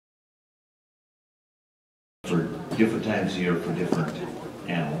for different times of year for different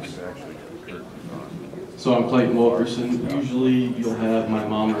animals. So I'm Clayton Wilkerson. Usually you'll have my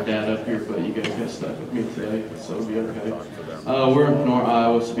mom or dad up here, but you guys got stuck with me today, so it'll be okay. We're in North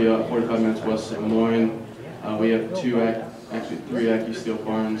Iowa, so be about 45 minutes west of Des Moines. We have three Accu-Steel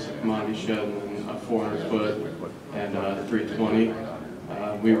barns, a commodity shed, and then a 400-foot and 320.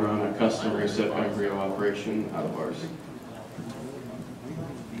 We run a custom reset embryo operation out of ours.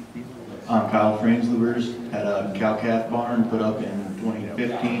 I'm Kyle Franzlubers, had a cow-calf barn put up in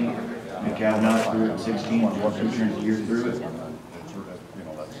 2015, and calving out through it in 16, and 2 turns a year through it.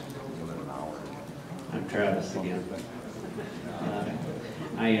 I'm Travis again.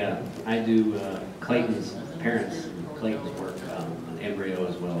 I do Clayton's parents, Clayton's work on embryo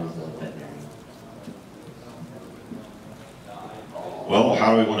as well as veterinary. Well,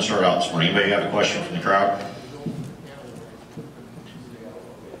 how do we want to start out this morning? Anybody have a question from the crowd?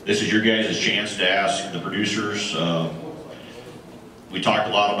 This is your guys' chance to ask the producers. We talked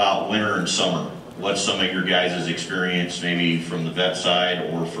a lot about winter and summer. What's some of your guys' experience, maybe from the vet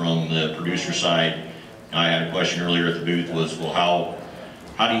side or from the producer side? I had a question earlier at the booth was, well,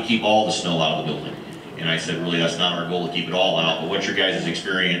 how do you keep all the snow out of the building? And I said, really, that's not our goal to keep it all out, but what's your guys'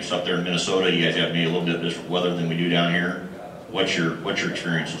 experience up there in Minnesota? You guys have maybe a little bit different weather than we do down here. What's your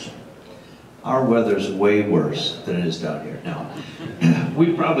experiences? Our weather's way worse than it is down here. Now,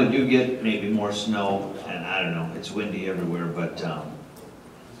 we probably do get maybe more snow, and I don't know, it's windy everywhere, but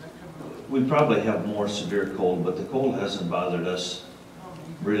we probably have more severe cold, but the cold hasn't bothered us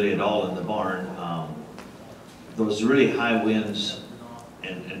really at all in the barn. Those really high winds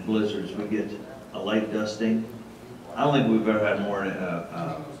and blizzards, we get a light dusting. I don't think we've ever had more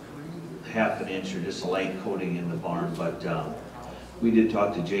than half an inch or just a light coating in the barn, but we did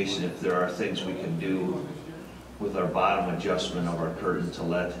talk to Jason if there are things we can do with our bottom adjustment of our curtain to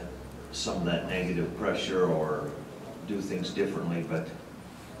let some of that negative pressure or do things differently, but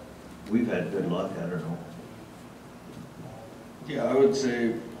we've had good luck, I don't know. Yeah, I would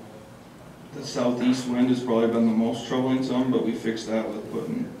say the southeast wind has probably been the most troubling some, but we fixed that with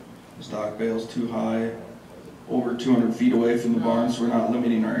putting stock bales too high, over 200 feet away from the barn, so we're not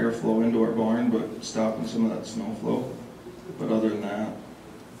limiting our airflow into our barn, but stopping some of that snow flow. But other than that,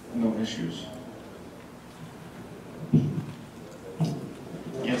 no issues.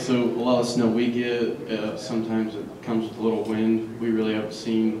 Yeah, so a lot of snow we get, sometimes it comes with a little wind. We really haven't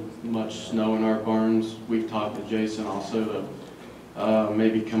seen much snow in our barns. We've talked to Jason also to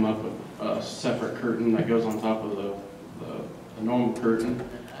maybe come up with a separate curtain that goes on top of the normal curtain,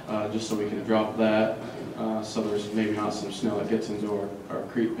 just so we can drop that. So there's maybe not some snow that gets into our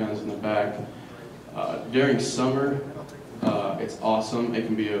creep pens in the back. During summer, it's awesome. It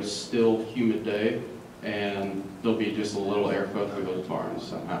can be a still, humid day, and there'll be just a little airflow through those barns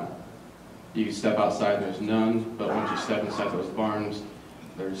somehow. You can step outside and there's none, but once you step inside those barns,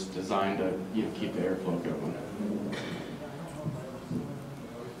 there's designed to keep the airflow going.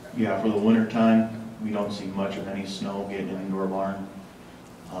 Yeah, for the winter time, we don't see much of any snow getting into our barn.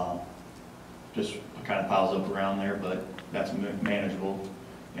 Just kind of piles up around there, but that's manageable.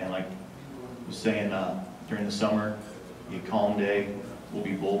 And like I was saying, during the summer, be a calm day, we'll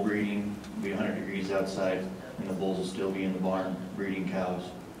be bull breeding, it'll be 100 degrees outside, and the bulls will still be in the barn breeding cows.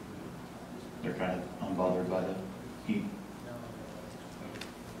 They're kind of unbothered by the heat.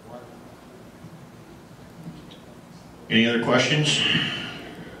 Any other questions?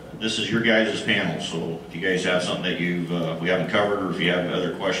 This is your guys' panel, so if you guys have something that we haven't covered, or if you have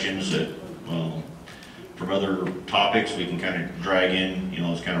other questions that from other topics we can kind of drag in,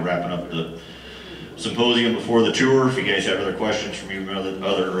 it's kind of wrapping up the symposium before the tour. If you guys have other questions from you other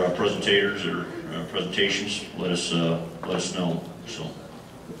presentators or presentations, let us know. So.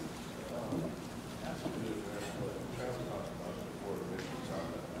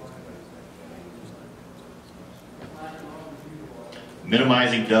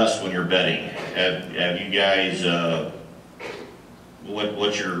 Minimizing dust when you're bedding. Have you guys?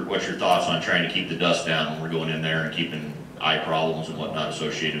 What's your thoughts on trying to keep the dust down when we're going in there and keeping eye problems and whatnot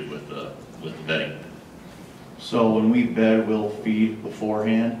associated with the bedding? So when we bed, we'll feed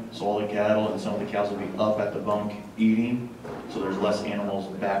beforehand, so all the cattle and some of the cows will be up at the bunk eating, so there's less animals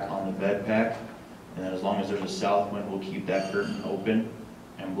back on the bed pack. And then as long as there's a south wind, we'll keep that curtain open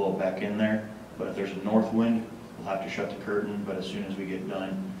and blow it back in there. But if there's a north wind, we'll have to shut the curtain, but as soon as we get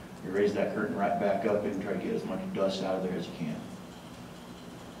done, you raise that curtain right back up and try to get as much dust out of there as you can.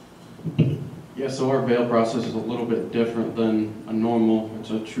 Yeah, so our bale process is a little bit different than a normal.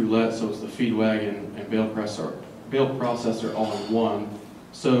 It's a trulette, so it's the feed wagon and bale processor all in one.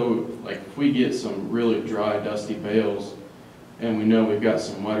 So like if we get some really dry, dusty bales and we know we've got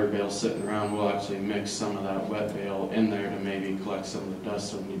some wetter bales sitting around, we'll actually mix some of that wet bale in there to maybe collect some of the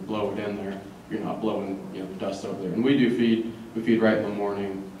dust. So when you blow it in there, you're not blowing, you know, dust over there. And we do feed. We feed right in the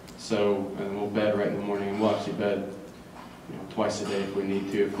morning. So, and we'll bed right in the morning. And we'll actually bed, you know, twice a day if we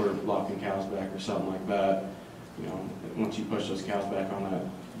need to, if we're locking cows back or something like that. You know, once you push those cows back on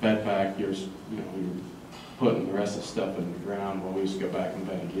that bed pack, you're putting the rest of the stuff in the ground while we just go back and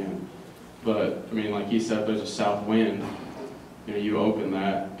bed again. But I mean, like he said, there's a south wind. You know, you open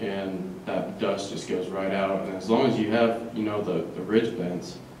that and that dust just goes right out. And as long as you have, you know, the ridge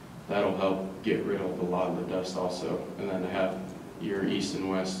vents, that'll help get rid of a lot of the dust also. And then to have your east and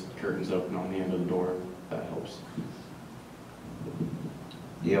west curtains open on the end of the door, that helps.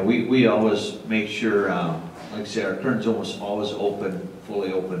 Yeah, we always make sure, like I said, our curtain's almost always open,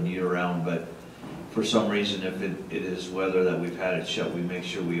 fully open year-round, but for some reason, if it is weather that we've had it shut, we make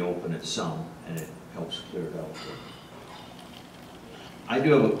sure we open it some, and it helps clear it out. I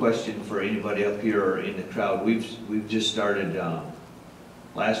do have a question for anybody up here or in the crowd. We've just started,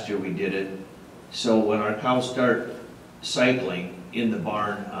 last year we did it, so when our cows start cycling in the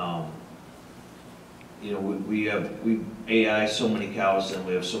barn, you know, we AI so many cows and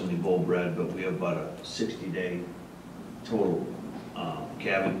we have so many bull bred, but we have about a 60-day total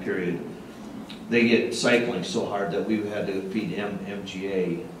calving period. They get cycling so hard that we've had to feed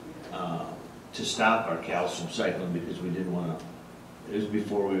MGA to stop our cows from cycling because we didn't want to. It was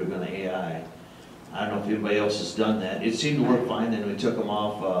before we were going to AI. I don't know if anybody else has done that. It seemed to work fine. Then we took them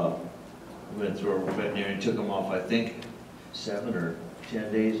off. We went through our veterinarian and took them off. I think 7 or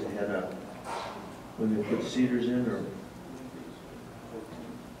 10 days ahead of when we put cedars in, or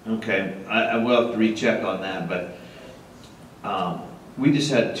okay. I will have to recheck on that, but we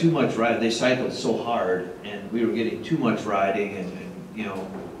just had too much ride. They cycled so hard, and we were getting too much riding, and you know,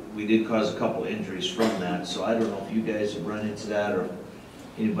 we did cause a couple injuries from that. So I don't know if you guys have run into that, or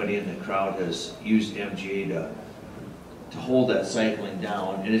anybody in the crowd has used MGA to hold that cycling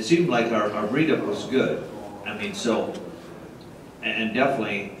down. And it seemed like our breed up was good. I mean, so, and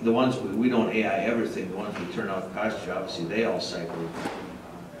definitely the ones we don't AI everything. The ones we turn off pasture, obviously they all cycle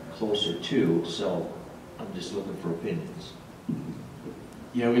closer to. So I'm just looking for opinions.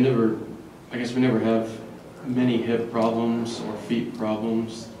 Yeah, I guess we never have many hip problems or feet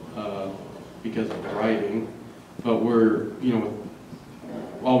problems because of the riding, but we're, you know,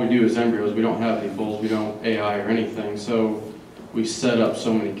 all we do is embryos. We don't have any bulls, we don't AI or anything, so we set up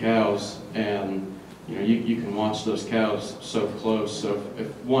so many cows, and you know, you can watch those cows so close, so if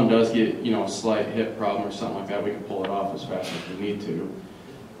one does get, you know, a slight hip problem or something like that, we can pull it off as fast as we need to.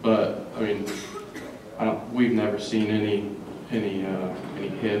 But I mean, we've never seen any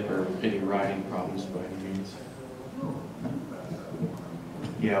hip or any riding problems by any means.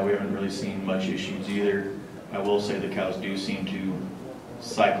 Yeah, we haven't really seen much issues either. I will say the cows do seem to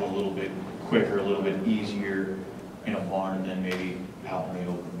cycle a little bit quicker, a little bit easier in a barn than maybe out in the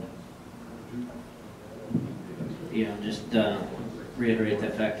open. Yeah, just reiterate the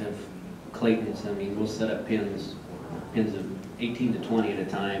fact of Clayton's. I mean, we'll set up pins of 18 to 20 at a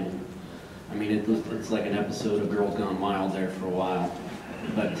time. I mean, it's like an episode of Girls Gone Wild there for a while.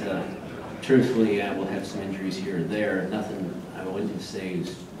 But truthfully, yeah, we'll have some injuries here or there. Nothing I wouldn't say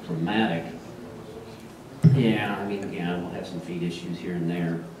is traumatic. Yeah, I mean, yeah, we'll have some feed issues here and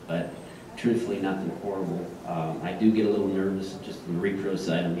there, but truthfully, nothing horrible. I do get a little nervous just on the repro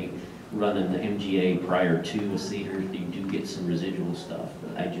side. I mean, running the MGA prior to a cedar, you do get some residual stuff.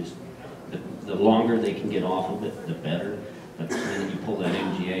 But I just, the longer they can get off of it, the better. But when you pull that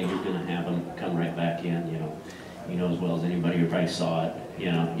MGA, you're going to have them come right back in. You know as well as anybody who probably saw it.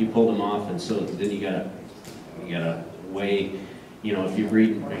 You know, you pulled them off, and so then you gotta weigh. You know, if you're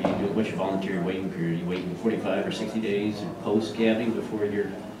breeding, or you do, what's your voluntary waiting period? Are you waiting 45 or 60 days post calving before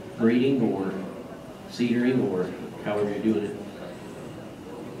you're breeding or cedering or however you're doing it?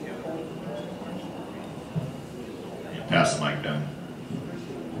 Yeah, pass the mic down.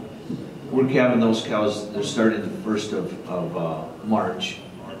 We're calving those cows. They're starting the 1st of March,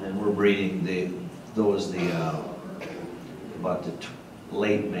 and then we're breeding those about the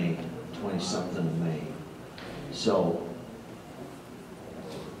late May, 20-something of May. So.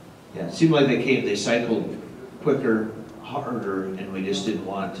 Yeah, it seemed like they cycled quicker, harder, and we just didn't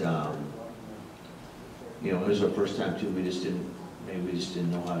want, you know, it was our first time too, maybe we just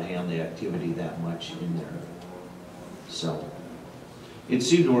didn't know how to handle the activity that much in there. So, it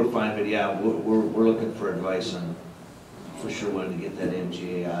seemed to work fine, but yeah, we're looking for advice on, for sure, when to get that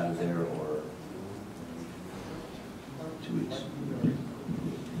MGA out of there, or 2 weeks.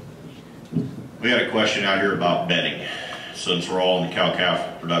 We had a question out here about bedding. Since we're all in the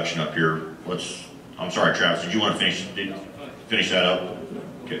cow-calf production up here, I'm sorry, Travis, did you want to Finish that up?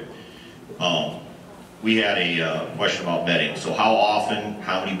 Okay. We had a question about bedding. So how often,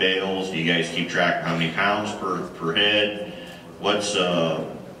 how many bales, do you guys keep track of how many pounds per head? What's,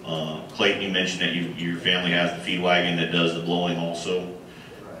 Clayton, you mentioned that your family has the feed wagon that does the blowing also.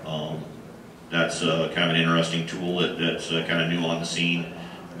 That's kind of an interesting tool that's kind of new on the scene.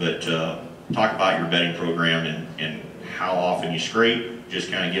 But talk about your bedding program and how often you scrape.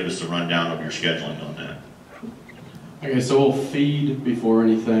 Just kind of give us a rundown of your scheduling on that. Okay, so we'll feed before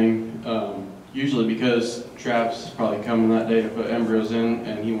anything. Usually because Travis is probably coming that day to put embryos in,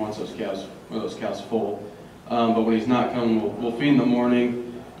 and he wants those cows full. But when he's not coming, we'll feed in the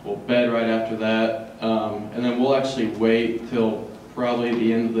morning. We'll bed right after that, and then we'll actually wait till probably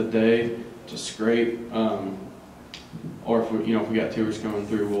the end of the day to scrape. Or if we got tours coming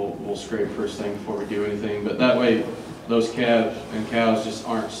through, we'll scrape first thing before we do anything. But that way, those calves and cows just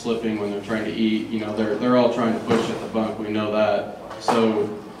aren't slipping when they're trying to eat. They're all trying to push at the bunk. We know that.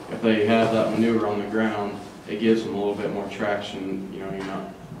 So if they have that manure on the ground, it gives them a little bit more traction. You're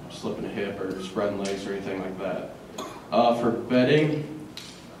not slipping a hip or spreading legs or anything like that. For bedding,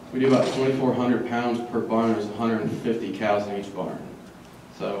 we do about 2,400 pounds per barn. There's 150 cows in each barn.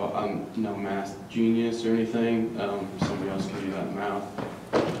 So I'm no math genius or anything. Somebody else can do that math.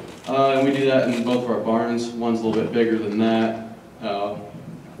 And we do that in both of our barns. One's a little bit bigger than that,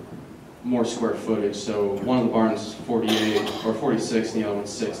 more square footage. So one of the barns is 48 or 46, and the other one's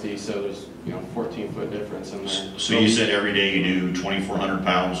 60. So there's 14-foot difference in there. So you said every day you do 2,400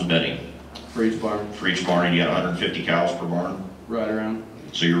 pounds of bedding for each barn. For each barn, and you got 150 cows per barn. Right around.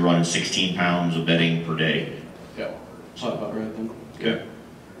 So you're running 16 pounds of bedding per day. Yeah, about right then. Okay.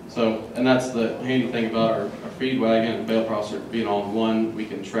 So, and that's the handy thing about our feed wagon and bale processor being all in one. We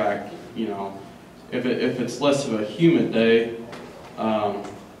can track, if it's less of a humid day,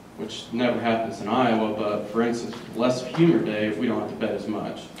 which never happens in Iowa, but for instance, less of a humid day, we don't have to bed as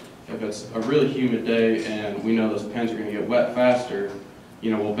much. If it's a really humid day and we know those pens are going to get wet faster,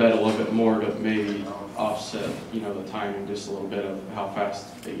 we'll bed a little bit more to maybe offset, the timing just a little bit of how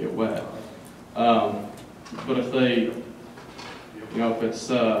fast they get wet. But if they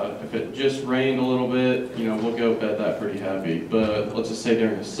if it just rained a little bit, we'll go bed that pretty heavy. But let's just say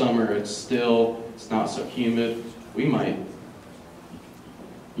during the summer, it's not so humid. We might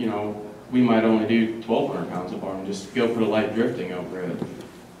only do 1,200 pounds of barn, just go put a light drifting over it.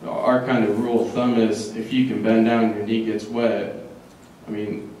 Our kind of rule of thumb is if you can bend down and your knee gets wet,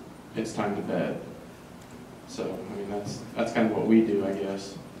 it's time to bed. So, that's kind of what we do, I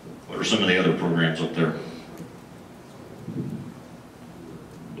guess. What are some of the other programs up there?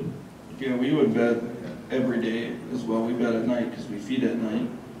 Yeah, we would bed every day as well. We bed at night because we feed at night,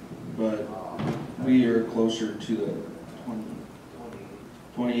 but we are closer to the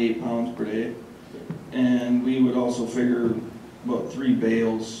 28 pounds per day. And we would also figure about 3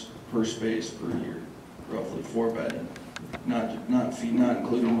 bales per space per year, roughly, for bedding. Not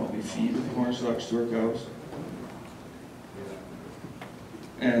including what we feed the corn stalks to our cows.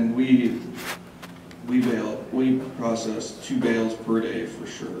 And we process 2 bales per day for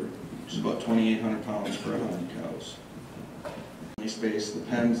sure, which is about 2,800 pounds for 100 cows. Space, the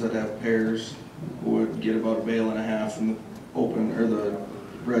pens that have pairs would get about 1.5 bales, and the open or the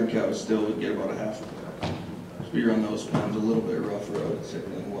bred cows still would get about a half of that. So we run those pens a little bit rougher, I would say,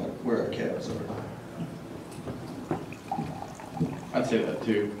 than where our calves are. I'd say that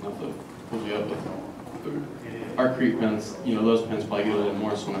too, not to pull you up with our creep pens, those pens probably get a little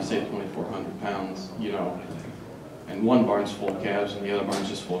more. So when I say 2,400 pounds, and one barn's full of calves and the other barn's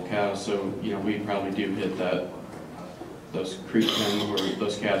just full of cows, so we probably do hit those creep pens where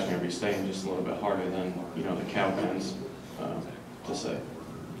those calves are going to be staying just a little bit harder than the cow pens, to say.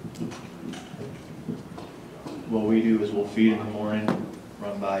 What we do is we'll feed in the morning,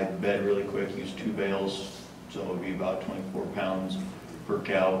 run by, bed really quick, use 2 bales, so it would be about 24 pounds per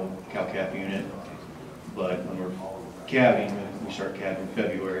cow-calf unit. But when we're calving, we start calving in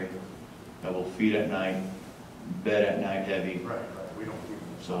February, that we'll feed at night, bed at night heavy.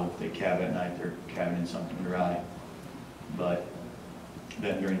 So if they calve at night, they're calving in something dry. But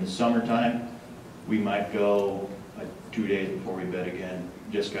then during the summertime, we might go 2 days before we bed again,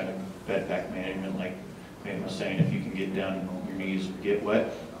 just kind of bed pack management, like Pam was saying, if you can get down your knees and get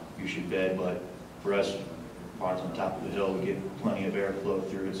wet, you should bed. But for us, barns on top of the hill, we get plenty of airflow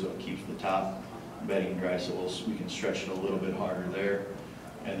through it, so it keeps the top bedding dry, so we can stretch it a little bit harder there.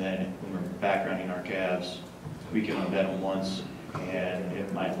 And then when we're back running our calves, we can unbed them once, and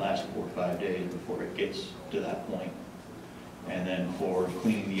it might last 4 or 5 days before it gets to that point. And then for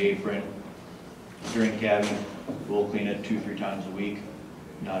cleaning the apron, during calving, we'll clean it 2 or 3 times a week,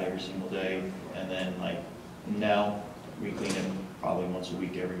 not every single day. And then like now, We clean it probably once a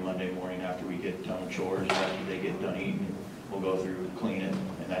week, every Monday morning after we get done with chores, or after they get done eating. We'll go through, clean it,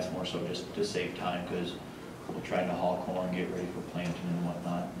 and that's more so just to save time, because we're trying to haul corn, get ready for planting and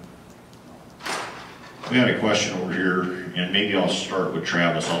whatnot. We had a question over here, and maybe I'll start with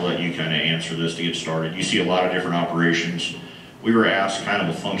Travis. I'll let you kind of answer this to get started. You see a lot of different operations. We were asked kind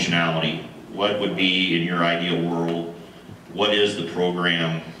of a functionality. What would be, in your ideal world, what is the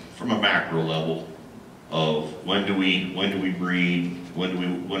program from a macro level of when do we breed,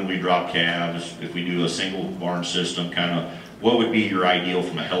 when do we drop calves, if we do a single barn system, kind of what would be your ideal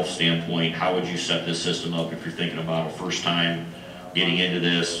from a health standpoint? How would you set this system up if you're thinking about a first time getting into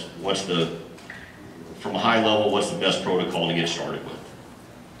this? What's the, from a high level, what's the best protocol to get started with?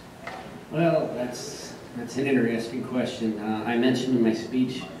 Well, that's an interesting question. I mentioned in my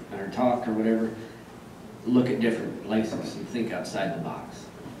speech or talk or whatever, look at different places and think outside the box.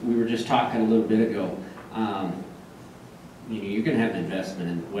 We were just talking a little bit ago. You know, you're going to have an investment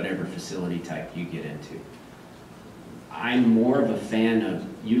in whatever facility type you get into. I'm more of a fan of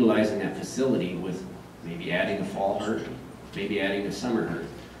utilizing that facility with maybe adding a fall herd, maybe adding a summer herd.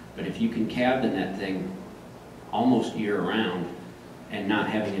 But if you can calve in that thing almost year round and not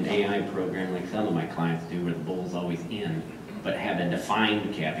having an AI program like some of my clients do where the bull's always in, but have a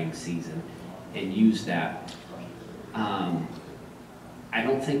defined calving season and use that, I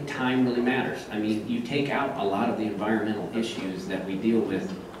don't think time really matters. I mean, you take out a lot of the environmental issues that we deal with,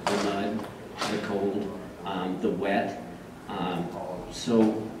 the mud, the cold, the wet.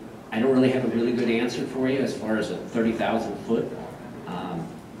 So I don't really have a really good answer for you as far as a 30,000 foot.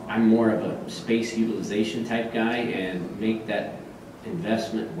 I'm more of a space utilization type guy and make that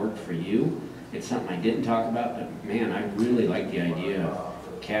investment work for you. It's something I didn't talk about, but man, I really like the idea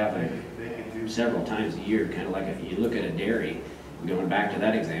of calving several times a year, kind of like if you look at a dairy, going back to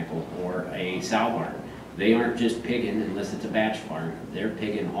that example, or a sow barn. They aren't just pigging unless it's a batch farm. They're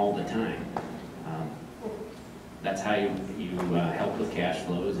pigging all the time. That's how you help with cash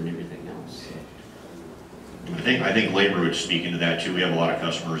flows and everything else. So. I think labor would speak into that too. We have a lot of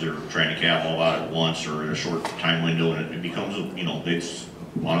customers that are trying to calve all out at once or in a short time window, and it becomes, you know,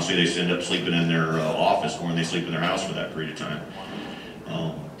 honestly they end up sleeping in their office more than they sleep in their house for that period of time.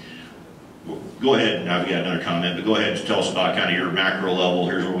 Go ahead, now I've got another comment, but go ahead and tell us about kind of your macro level.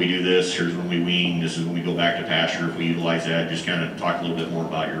 Here's where we do this, here's when we wean, this is when we go back to pasture if we utilize that. Just kind of talk a little bit more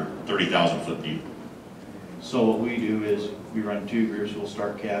about your 30,000 foot view. So what we do is we run 2 groups. We'll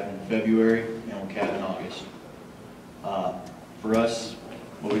start calving in February and we'll calve in August. For us,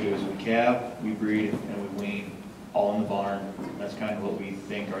 what we do is we calve, we breed, and we wean all in the barn. That's kind of what we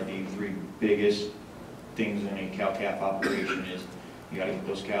think are the 3 biggest things in a cow-calf operation is you got to get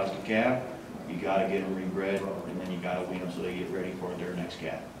those cows to calve, you got to get them rebred, and then you got to wean them so they get ready for their next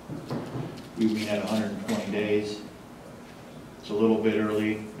calf. We wean at 120 days. It's a little bit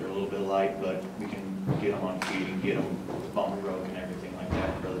early, they're a little bit light, but we can get them on feed and get them bump broke and everything like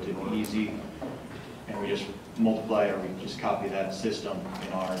that relatively easy. And we just multiply or we just copy that system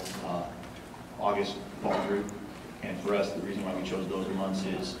in our August fall group. And for us, the reason why we chose those months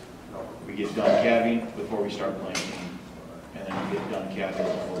is we get done calving before we start planting, and then we get done calving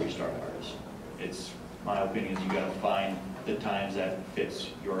before we start harvest. It's my opinion is you got to find the times that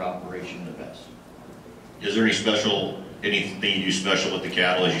fits your operation the best. Is there anything you do special with the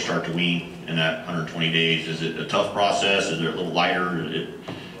cattle as you start to wean in that 120 days? Is it a tough process? Is it a little lighter?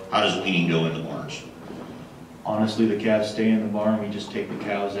 How does weaning go in the barns? Honestly, the calves stay in the barn. We just take the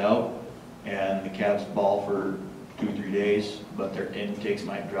cows out, and the calves bawl for 2-3 days, but their intakes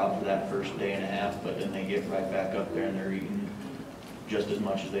might drop for that first day and a half, but then they get right back up there and they're eating just as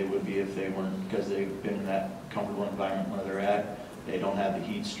much as they would be if they weren't, because they've been in that comfortable environment where they're at. They don't have the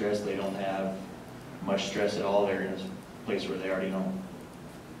heat stress, they don't have much stress at all. They're in a place where they already know.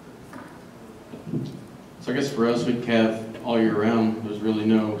 So I guess for us, we calve all year round. There's really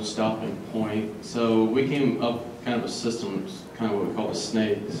no stopping point. So we came up kind of a system, kind of what we call a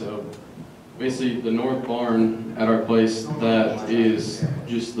snake. So basically the north barn at our place, that is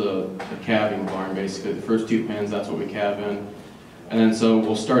just the calving barn basically. The first 2 pens, that's what we calve in. And then so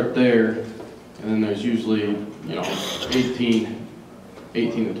we'll start there, and then there's usually, you know, 18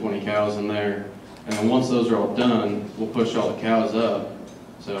 to 20 cows in there. And then once those are all done, we'll push all the cows up.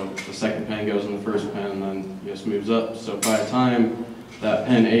 So the second pen goes in the first pen and then just moves up. So by the time that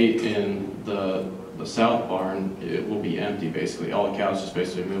pen 8 in the south barn, it will be empty basically. All the cows just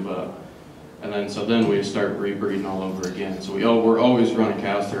basically move up. And then so then we start rebreeding all over again. So we're always running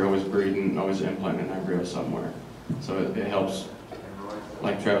cows, they're always breeding, always implanting an embryo somewhere. So it helps,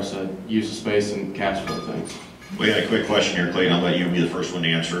 like Travis said, use the space and cash flow things. We had a quick question here, Clayton. I'll let you be the first one to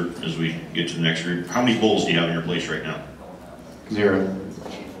answer as we get to the next group. How many bulls do you have in your place right now? 0.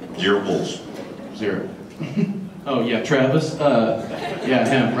 0 bulls. 0. Oh yeah, Travis. Yeah,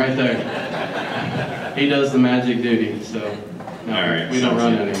 him right there. He does the magic duty. So no, All right, we don't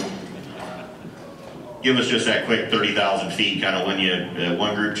run good. any. Give us just that quick 30,000 feet, kind of when you,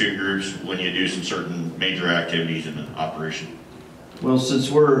 one group, 2 groups, when you do some certain major activities in the operation. Well,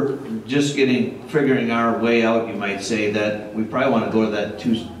 since we're just figuring our way out, you might say that we probably want to go to that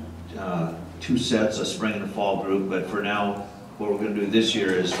two sets, a spring and a fall group, but for now, what we're going to do this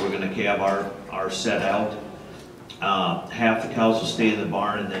year is we're going to calve our set out. Half the cows will stay in the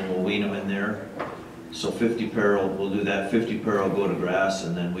barn, and then we'll wean them in there. So 50 pair, we'll do that. 50 pair will go to grass,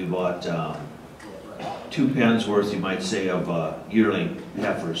 and then we bought 2 pens worth, you might say, of yearling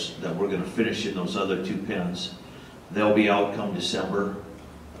heifers that we're going to finish in those other 2 pens. They'll be out come December,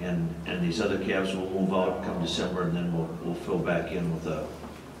 and these other calves will move out come December, and then we'll fill back in with a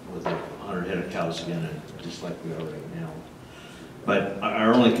 100 head of cows again, just like we are right now. But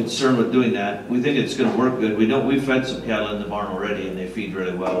our only concern with doing that, we think it's going to work good. We've fed some cattle in the barn already, and they feed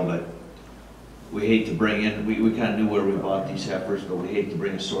really well, but we hate to bring in, we kind of knew where we bought these heifers, but we hate to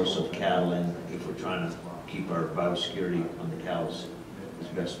bring a source of cattle in if we're trying to keep our biosecurity on the cows as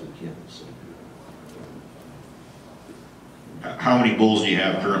best we can. So. How many bulls do you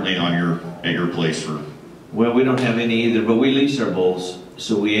have currently on at your place for? Well, we don't have any either, but we lease our bulls.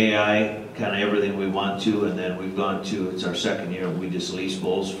 So we AI kind of everything we want to, and then we've gone to, it's our 2nd year, we just lease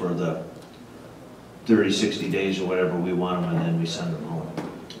bulls for the 30, 60 days or whatever we want them, and then we send them home.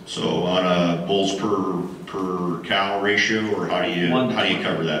 So on a bulls per cow ratio, or how do you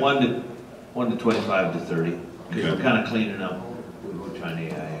cover that? 1 to 25 to 30, because Okay. we're kind of cleaning up. We're trying to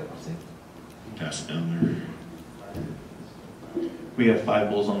AI everything. Pass it down there. We have 5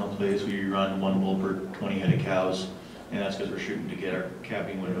 bulls on the place. We run 1 bull per 20 head of cows, and that's because we're shooting to get our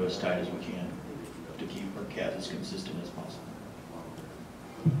calving window as tight as we can to keep our calves as consistent as possible.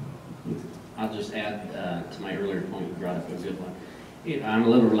 I'll just add to my earlier point, you brought up a good one. I'm a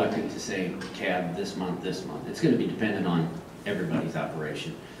little reluctant to say calve this month. It's going to be dependent on everybody's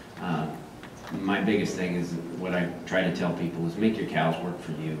operation. My biggest thing is what I try to tell people is make your cows work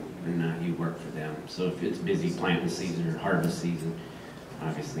for you and not you work for them. So if it's busy planting season or harvest season,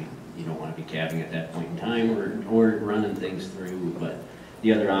 obviously you don't want to be calving at that point in time or running things through. But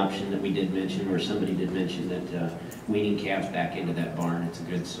the other option that we did mention, or somebody did mention, that weaning calves back into that barn, it's a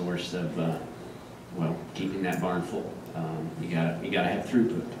good source of, well, keeping that barn full. You gotta have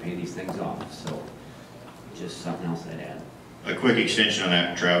throughput to pay these things off. So just something else I'd add. A quick extension on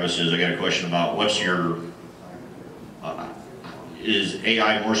that, Travis, is I got a question about what's your, is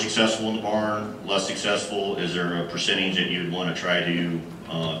AI more successful in the barn, less successful? Is there a percentage that you'd want to try to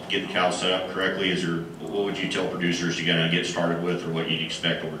get the cows set up correctly? What would you tell producers you gotta get started with, or what you'd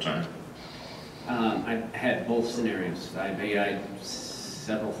expect over time? I've had both scenarios. I've AI'd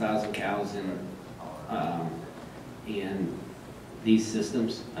several thousand cows in these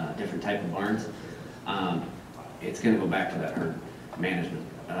systems, different type of barns. It's going to go back to that herd management,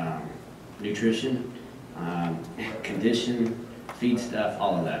 nutrition, condition, feed stuff,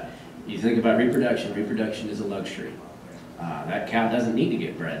 all of that. You think about reproduction. Reproduction is a luxury. That cow doesn't need to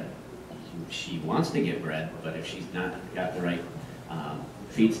get bred. She wants to get bred, but if she's not got the right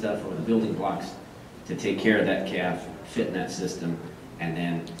feed stuff or the building blocks to take care of that calf, fit in that system, and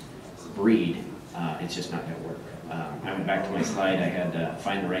then breed, it's just not going to work. I went back to my slide. I had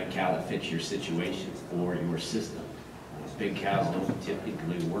find the right cow that fits your situation or your system. Big cows don't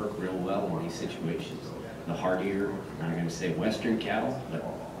typically work real well in these situations. The hardier, I'm not going to say Western cattle, but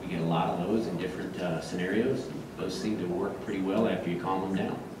we get a lot of those in different scenarios. Those seem to work pretty well after you calm them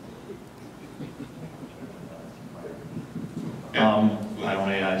down. I don't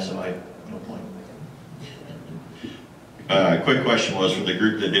AI, so no point. Quick question was for the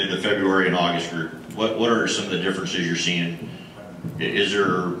group that did the February and August group. What are some of the differences you're seeing? Is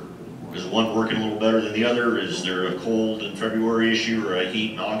one working a little better than the other? Is there a cold in February issue or a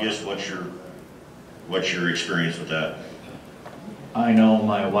heat in August? What's your experience with that? I know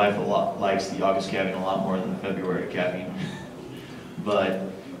my wife likes the August calving a lot more than the February calving, but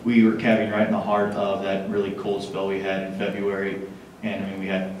we were calving right in the heart of that really cold spell we had in February, and I mean we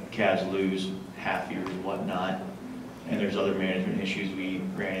had calves lose half years and whatnot. And there's other management issues we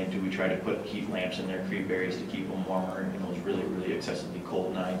ran into. We tried to put heat lamps in their creep berries to keep them warmer in those really, really excessively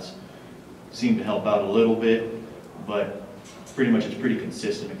cold nights. Seemed to help out a little bit, but pretty much it's pretty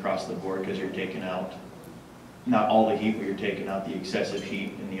consistent across the board because you're taking out, not all the heat, but you're taking out the excessive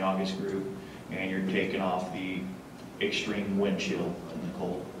heat in the August group, and you're taking off the extreme wind chill in the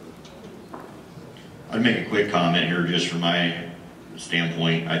cold. I'd make a quick comment here just from my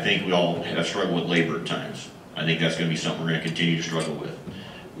standpoint. I think we all have struggled with labor at times. I think that's going to be something we're going to continue to struggle with.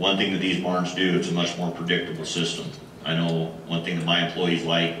 One thing that these barns do, it's a much more predictable system. I know one thing that my employees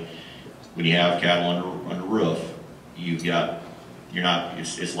like, when you have cattle under roof,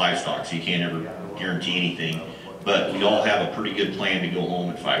 it's livestock, so you can't ever guarantee anything. But we all have a pretty good plan to go home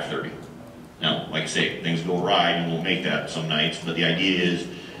at 5:30. Now, like I say, things go awry and we'll make that some nights, but the idea is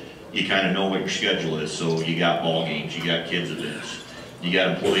you kind of know what your schedule is. So you got ball games, you got kids events, you got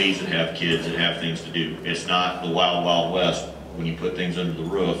employees that have kids that have things to do. It's not the wild, wild west. When you put things under the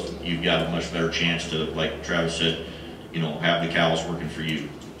roof, you've got a much better chance to, like Travis said, have the cows working for you.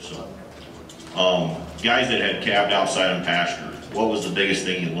 So, guys that had calved outside on pasture, what was the biggest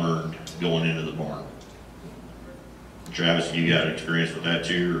thing you learned going into the barn? Travis, you got experience with that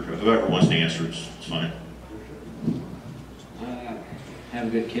too, or whoever wants to answer, it's fine. Have a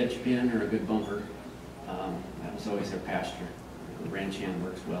good catch pin or a good bumper. That was always their pasture. The ranch hand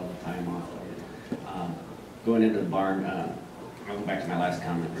works well with time off. Going into the barn, I'll go back to my last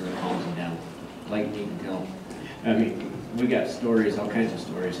comment, really calms me down. Like you can tell. I mean, we got stories, all kinds of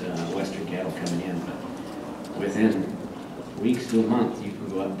stories, Western cattle coming in, but within weeks to a month, you can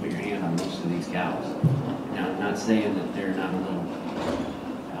go up and put your hand on most of these cows. Now, I'm not saying that they're not a little,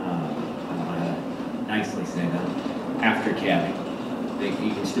 I don't know how to nicely say that, after calving.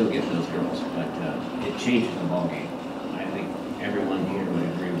 You can still get those girls, but it changes the ballgame. I think everyone here would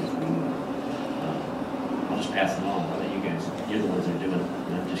agree with me. I'll just pass it on. I'll let you guys, you're the ones that are doing it,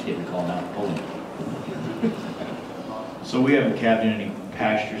 and I'm just getting called out. So we haven't calved in any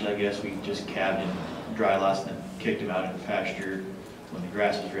pastures, I guess. We just calved in dry lots and then kicked them out in the pasture when the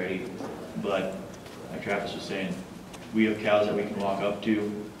grass was ready. But like Travis was saying, we have cows that we can walk up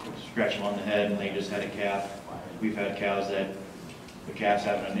to, scratch them on the head, and they just had a calf. We've had cows that the calf's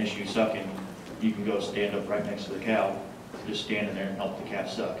having an issue sucking. You can go stand up right next to the cow, just standing there and help the calf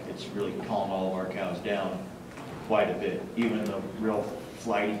suck. It's really calmed all of our cows down quite a bit. Even the real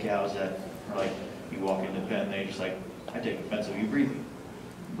flighty cows that are like, you walk in the pen, they just like, I take offense of you breathing.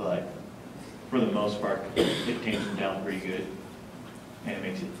 But for the most part, it tames them down pretty good, and it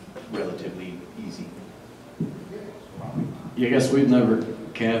makes it relatively easy. Yeah, I guess we've never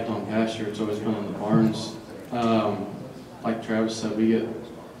calved on pasture. It's always been in the barns. Like Travis said, we get,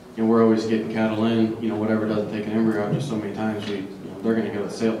 we're always getting cattle in. Whatever doesn't take an embryo out just so many times, they're going to go to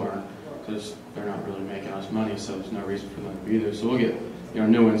the sale barn because they're not really making us money, so there's no reason for them to be there. So we'll get,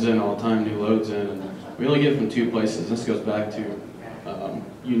 new ones in all the time, new loads in, and we only get from two places. This goes back to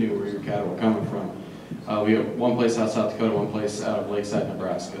you knew where your cattle were coming from. We have one place out of South Dakota, one place out of Lakeside,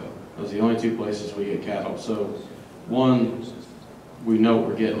 Nebraska. Those are the only two places we get cattle. So one, we know what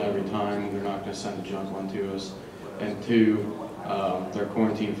we're getting every time. They're not going to send the junk one to us. And two, they're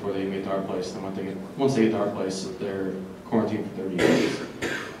quarantined before they even get to our place. And once they get to our place, they're quarantined for 30 days.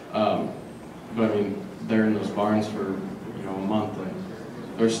 But I mean, they're in those barns for a month, and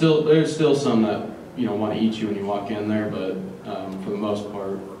there's still some that want to eat you when you walk in there. But for the most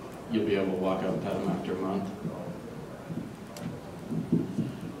part, you'll be able to walk out and pet them after a month.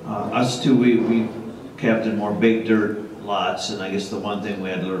 Us too, we calved in more big dirt lots, and I guess the one thing we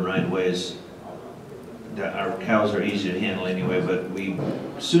had to learn right away is that our cows are easy to handle anyway, but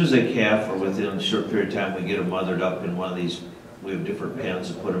as soon as they calf or within a short period of time, we get them mothered up in one of these, we have different pens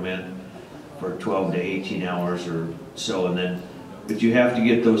to put them in for 12 to 18 hours or so, and then, but you have to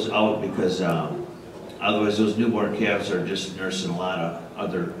get those out because otherwise those newborn calves are just nursing a lot of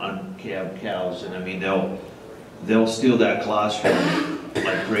other uncalved cows, and I mean, they'll steal that colostrum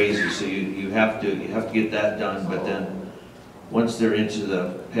like crazy, so you have to get that done, but then once they're into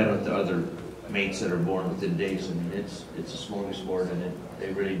the pen with the other mates that are born within days, I mean, it's a smorgasbord, and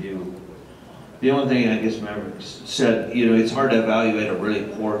they really do. The only thing I guess Maverick said, it's hard to evaluate a really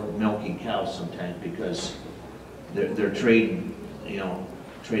poor milking cow sometimes because they're trading,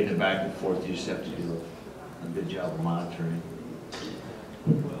 trading it back and forth. You just have to do a good job of monitoring.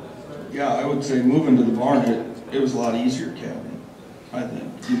 Yeah, I would say moving to the barn, it was a lot easier calving, I think.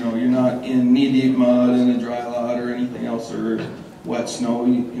 You're not in knee-deep mud in a dry lot or anything else, or wet snow. I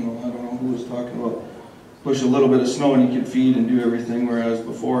don't know who was talking about push a little bit of snow and you could feed and do everything, whereas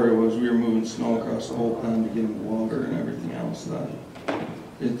before we were moving snow across the whole pen to get them water and everything else.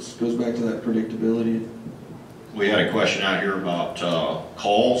 It goes back to that predictability. We had a question out here about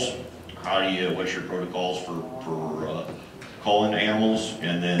calls. What's your protocols for calling animals,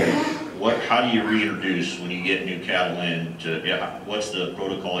 and then how do you reintroduce when you get new cattle in? What's the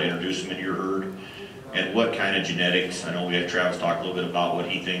protocol to introduce them into your herd, and what kind of genetics? I know we had Travis talk a little bit about what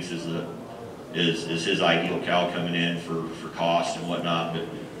he thinks is his ideal cow coming in for cost and whatnot. But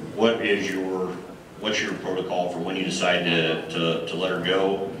what's your protocol for when you decide to let her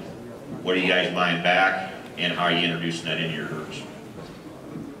go? What are you guys buying back? and how are you introducing that into your herds?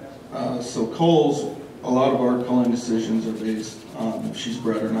 So culls, a lot of our culling decisions are based on if she's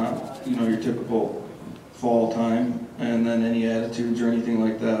bred or not. You know, your typical fall time, and then any attitudes or anything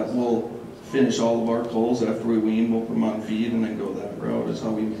like that. We'll finish all of our culls after we wean. We'll put them on feed and then go that route is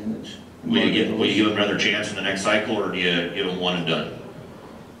how we manage. Will you give them another chance in the next cycle, or do you give them one and done?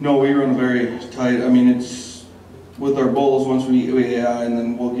 No, we run very tight. I mean, it's with our bulls, once we and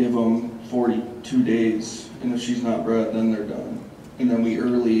then we'll give them 42 days, and if she's not bred, then they're done. And then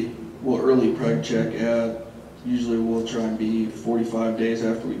we'll early preg check at, usually we'll try and be 45 days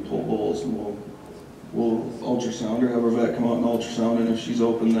after we pull bulls, and we'll ultrasound her, have our vet come out and ultrasound, and if she's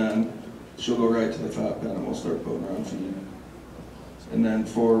open, then she'll go right to the fat pen and we'll start putting her on feed. And then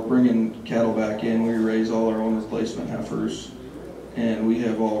for bringing cattle back in, we raise all our own replacement heifers, and we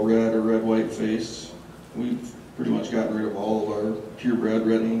have all red or red-white face. We've pretty much gotten rid of all of our purebred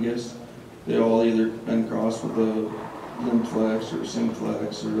red Angus. They all either been crossed with a Limpflex or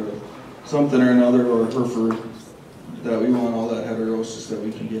Simplex or something or another, or Hereford, that we want all that heterosis that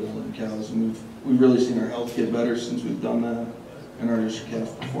we can get on them cows. And we've really seen our health get better since we've done that, and our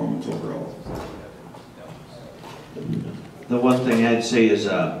calf performance overall. The one thing I'd say is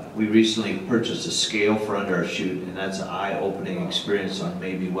we recently purchased a scale for under our chute, and that's an eye-opening experience on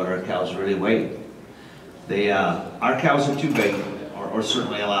maybe what our cows really weigh. Our cows are too big, or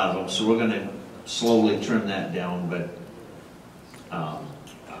certainly a lot of them, so we're going to slowly trim that down, but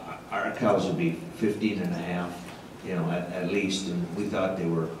our cows would be 15 and a half, you know, at least, and we thought they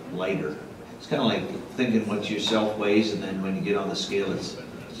were lighter. It's kind of like thinking what yourself weighs, and then when you get on the scale, it's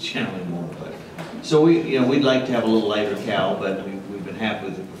generally more. But so we'd like to have a little lighter cow, but we've been happy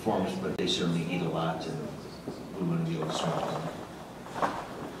with the performance. But they certainly eat a lot, and we want to be able to smell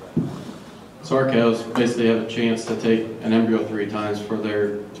them. So our cows basically have a chance to take an embryo 3 times before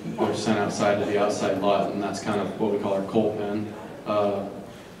they're sent outside to the outside lot, and that's kind of what we call our coal pen.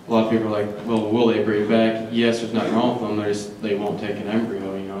 A lot of people are like, well, will they breed back? Yes, there's nothing wrong with them. They won't take an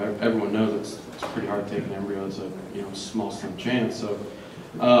embryo. You know, everyone knows it's pretty hard to take an embryo. It's a small slim chance. So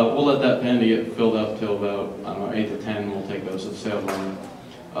we'll let that pen get filled up till about 8 to 10. We'll take those to the sale barn.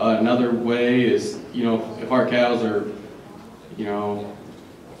 Another way is if our cows are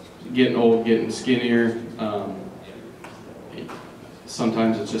getting old, getting skinnier.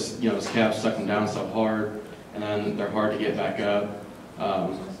 Sometimes it's just this calf suck them down so hard, and then they're hard to get back up.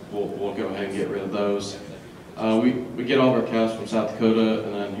 We'll go ahead and get rid of those. We get all of our cows from South Dakota,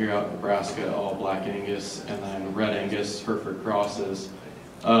 and then here out in Nebraska, all black Angus, and then red Angus, Hereford crosses.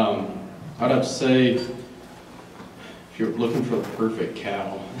 I'd have to say, if you're looking for the perfect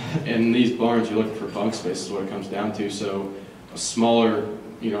cow, in these barns, you're looking for bunk space is what it comes down to. So a smaller,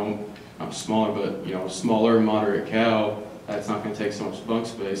 not smaller, but smaller, moderate cow, that's not going to take so much bunk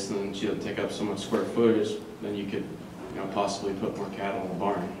space, and then she doesn't take up so much square footage, then you could possibly put more cattle in the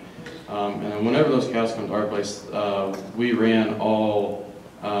barn. And then whenever those cows come to our place, we ran all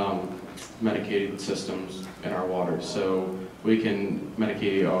medicated systems in our water. So we can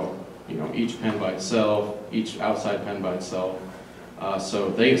medicate each pen by itself, each outside pen by itself. So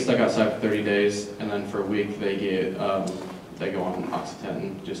they get stuck outside for 30 days, and then for a week they go on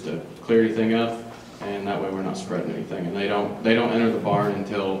Oxycontin just to clear anything up, and that way we're not spreading anything. And they don't enter the barn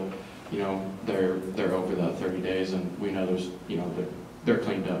until they're over that 30 days, and we know there's they're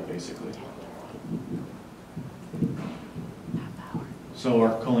cleaned up basically. So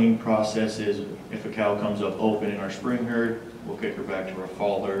our culling process is if a cow comes up open in our spring herd, we'll kick her back to our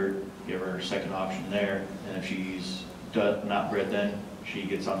fall herd, give her a second option there, and if she's not bred then, she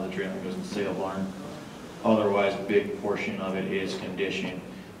gets onto the trailer and goes in the sale barn. Otherwise, a big portion of it is condition.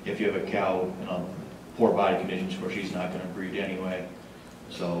 If you have a cow in poor body conditions where she's not going to breed anyway,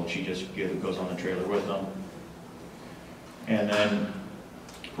 so she just goes on the trailer with them. And then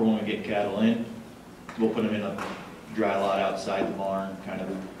for when we get cattle in, we'll put them in a dry lot outside the barn, kind of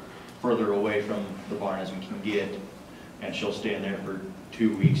further away from the barn as we can get, and she'll stay in there for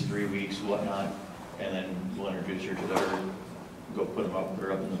 2 weeks, 3 weeks, whatnot, and then we'll introduce her to the herd, go put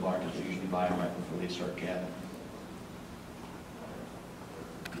her up in the barn, because we usually buy them right before they start calving.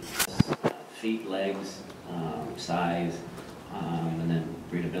 Feet, legs, size, and then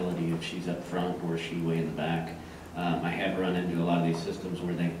breedability if she's up front or she way in the back. I have run into a lot of these systems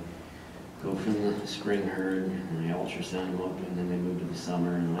where they go from the spring herd and I ultrasound them open, and then they move to the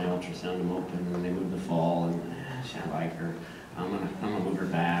summer and I ultrasound them open, and then they move to the fall, and I like her. I'm gonna move her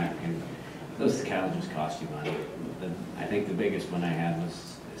back, and those cows just cost you money. I think the biggest one I had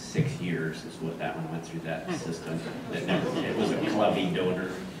was 6 years is what that one went through that system. It was a clubby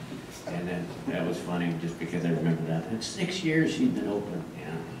donor. And then that was funny just because I remember that. It's 6 years she'd been open,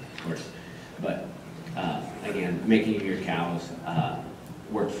 yeah, of course. But again, making your cows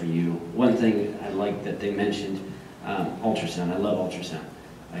work for you. One thing I like that they mentioned, ultrasound. I love ultrasound.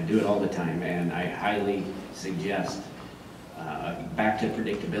 I do it all the time, and I highly suggest back to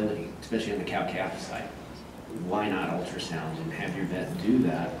predictability, especially on the cow-calf side. Why not ultrasound and have your vet do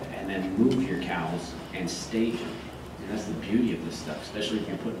that, and then move your cows and stage them? And that's the beauty of this stuff, especially if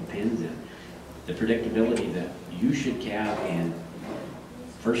you're putting pins in. The predictability that you should calve in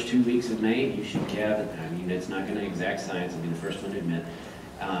first 2 weeks of May, you should calve, I mean, it's not going to exact science, I'll be the first one to admit,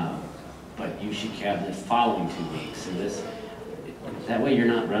 but you should calve the following 2 weeks. And that way you're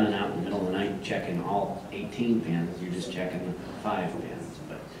not running out in the middle of the night checking all 18 pins, you're just checking the 5 pins.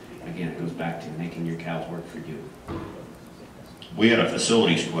 But again, it goes back to making your cows work for you. We had a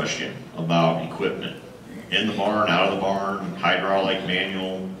facilities question about equipment. In the barn, out of the barn, hydraulic,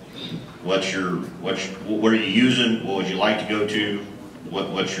 manual. What are you using? What would you like to go to?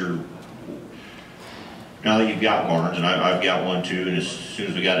 Now that you've got barns, and I've got one too, and as soon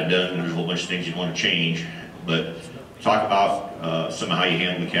as we got it done, there's a whole bunch of things you'd want to change. But talk about some of how you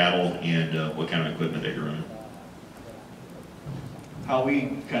handle the cattle and what kind of equipment that you're running. How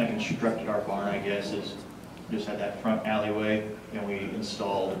we kind of constructed our barn, I guess, is just had that front alleyway, and we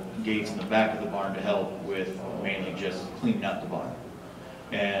installed gates in the back of the barn to help with mainly just cleaning out the barn.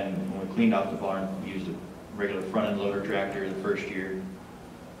 And when we cleaned out the barn, we used a regular front-end loader tractor the first year,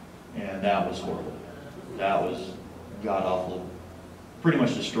 and that was horrible. That was god-awful. Pretty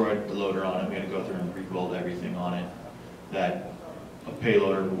much destroyed the loader on it. We had to go through and rebuild everything on it. That a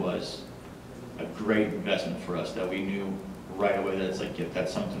payloader was a great investment for us, that we knew right away that it's like, yeah,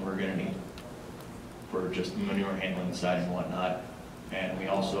 that's something we're going to need for just manure handling side and whatnot. And we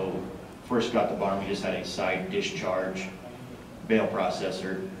also first got the barn, we just had a side discharge bale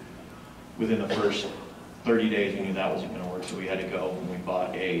processor. Within the first 30 days, we knew that wasn't going to work, so we had to go and we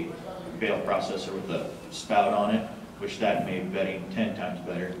bought a bale processor with a spout on it, which that made bedding 10 times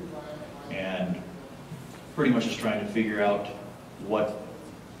better. And pretty much just trying to figure out what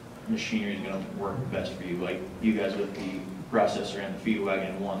machinery is going to work best for you. Like you guys with the processor and the feed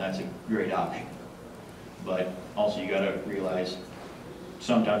wagon one, that's a great option. But also you got to realize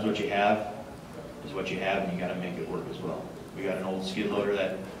sometimes what you have is what you have, and you got to make it work as well. We got an old skid loader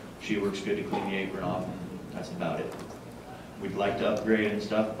that she works good to clean the apron off, and that's about it. We'd like to upgrade and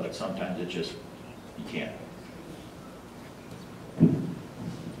stuff, but sometimes it just, you can't.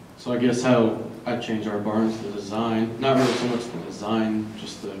 So I guess how I change our barns, the design, not really so much the design,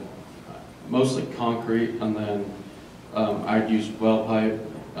 just the mostly concrete, and then I'd use well pipe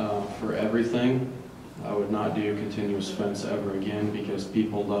for everything. I would not do continuous fence ever again because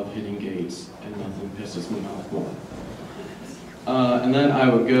people love hitting gates and nothing pisses me off more. And then I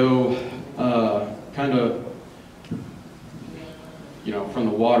would go kind of, from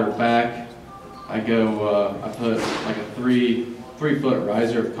the water back. I put like a three foot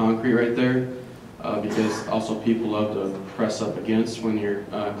riser of concrete right there because also people love to press up against when you're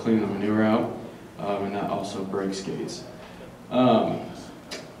cleaning the manure out, and that also breaks gates.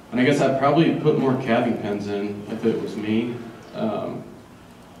 And I guess I'd probably put more calving pens in if it was me,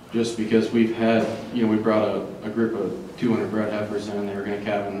 just because we've had, we brought a group of 200 bred heifers in, they were going to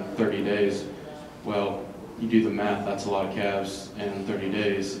calve in 30 days. Well, you do the math, that's a lot of calves in 30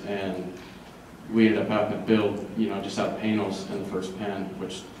 days, and we ended up having to build, just out panels in the first pen,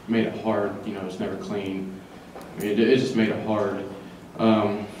 which made it hard, it's never clean. I mean, it just made it hard.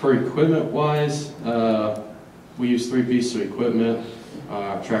 For equipment-wise, we use 3 pieces of equipment.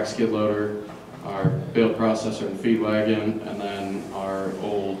 Track skid loader, our bale processor and feed wagon, and then our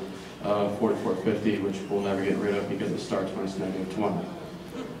old 4450, which we'll never get rid of because it starts when it's -20.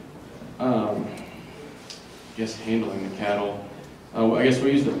 I guess handling the cattle. I guess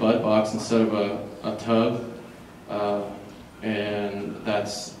we used a bud box instead of a tub, and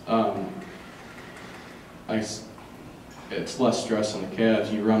that's it's less stress on the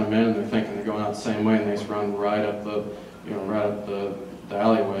calves. You run them in and they're thinking they're going out the same way, and they just run right up the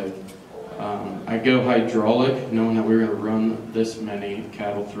alleyway. I go hydraulic, knowing that we were going to run this many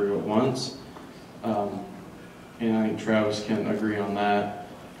cattle through at once. And I think Travis can agree on that,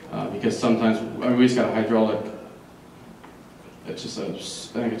 because sometimes, we just got a hydraulic, it's just I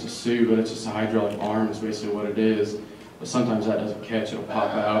think it's a SU, but it's just a hydraulic arm is basically what it is. But sometimes that doesn't catch, it'll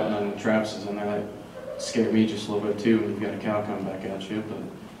pop out, and then Travis is in there, like, scare me just a little bit too when you've got a cow coming back at you. But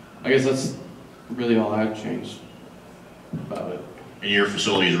I guess that's really all I've changed about it. And your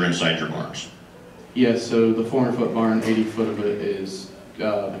facilities are inside your barns? Yeah, so the 400-foot barn, 80 foot of it is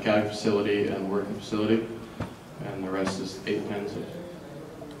the calving facility and the working facility, and the rest is 8 pens of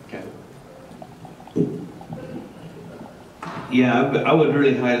cattle. Yeah, I would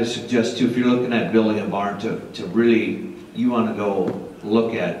really highly suggest too, if you're looking at building a barn, to really, you want to go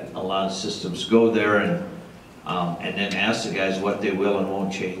look at a lot of systems. Go there and then ask the guys what they will and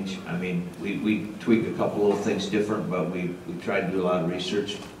won't change. I mean, we tweak a couple little things different, but we try to do a lot of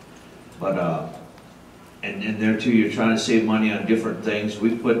research. But and there too, you're trying to save money on different things.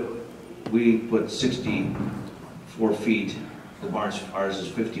 We put 64 feet. The barn's, ours is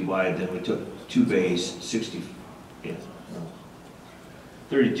 50 wide. Then we took 2 bays,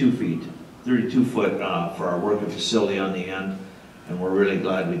 32 feet, 32 foot for our working facility on the end. And we're really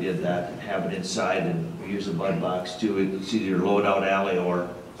glad we did that, have it inside, and we use a bud box too. It's either load out alley or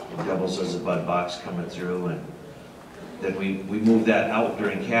it doubles as a bud box coming through. And then we move that out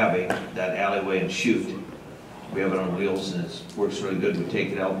during calving, that alleyway and chute. We have it on wheels and it works really good. We take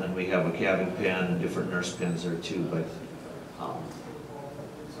it out and then we have a calving pen and different nurse pens there too. But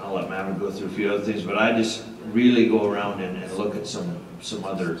I'll let Matt go through a few other things, but I just really go around and look at some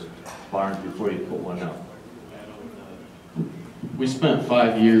other barns before you put one up. We spent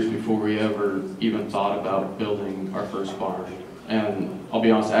 5 years before we ever even thought about building our first barn. And I'll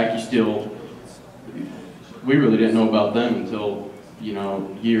be honest, Accu-Steel, we really didn't know about them until, you know,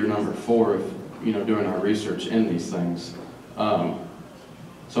 year number 4 of, you know, doing our research in these things. So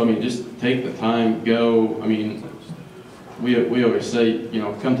I mean, just take the time, go. I mean, we always say, you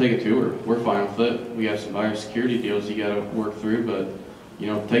know, come take a tour. We're fine with it. We have some biosecurity deals you got to work through, but, you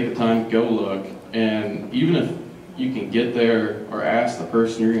know, take the time, go look. And even if you can get there or ask the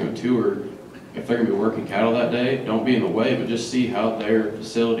person you're going to tour if they're going to be working cattle that day, don't be in the way, but just see how their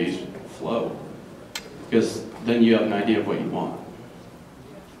facilities flow. Because then you have an idea of what you want.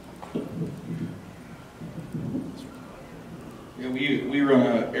 Yeah, we run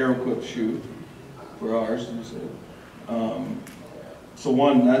an air-equipped chute for ours. So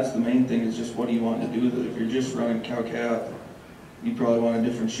one, that's the main thing, is just what do you want to do with it. If you're just running cow-calf, you probably want a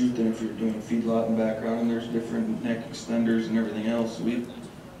different chute than if you're doing feedlot in the background, and there's different neck extenders and everything else.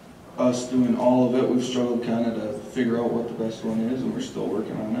 Us doing all of it, we've struggled kind of to figure out what the best one is, and we're still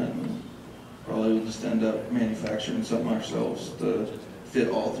working on it. And probably we'll just end up manufacturing something ourselves to fit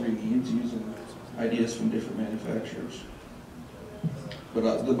all 3 needs using ideas from different manufacturers.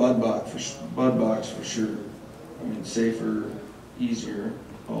 But the bud box for sure. I mean, safer, easier,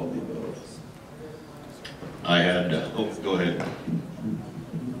 all of the above. I had, go ahead.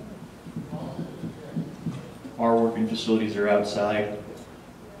 Our working facilities are outside,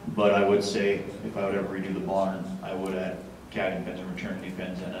 but I would say if I would ever redo the barn, I would add calving pens and maternity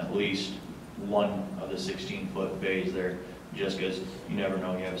pens and at least one of the 16-foot bays there, just because you never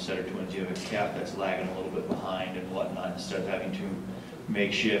know. You have a set of twins, you have a calf that's lagging a little bit behind and whatnot. Instead of having to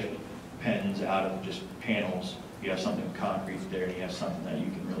makeshift pens out of just panels, you have something concrete there, and you have something that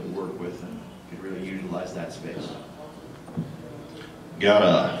you can really work with and could really utilize that space. Got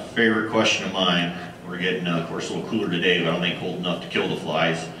a favorite question of mine. We're getting, of course, a little cooler today, but I don't think cold enough to kill the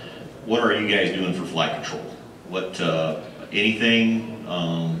flies. What are you guys doing for fly control? What, anything,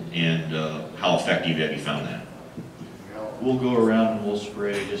 and how effective have you found that? We'll go around and we'll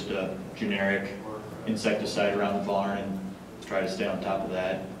spray just a generic insecticide around the barn and try to stay on top of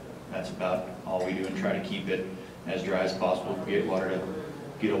that. That's about all we do, and try to keep it as dry as possible. Get water to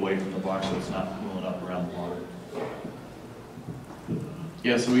get away from the barn so it's not cooling up around the barn.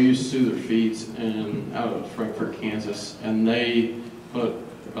 Yeah, so we use Soother Feeds out of Frankfort, Kansas, and they put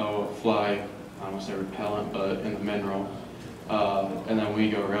fly, I don't want to say repellent, but in the mineral. And then we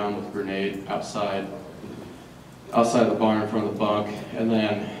go around with a grenade outside the barn in front of the bunk, and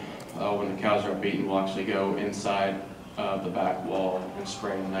then when the cows are beaten, we'll actually go inside the back wall and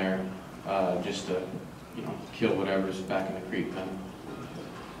spray them there, just to, you know, kill whatever's back in the creek pen.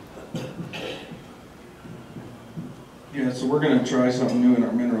 Yeah, so we're going to try something new in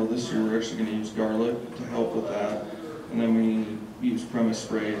our mineral this year. We're actually going to use garlic to help with that. And then we use premise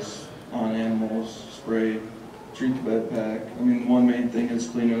sprays on animals, spray, treat the bed pack. I mean, one main thing is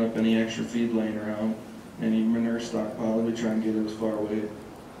cleaning up any extra feed laying around, any manure stockpile. We try and get it as far away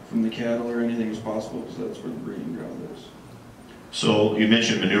from the cattle or anything as possible, because that's where the breeding ground is. So you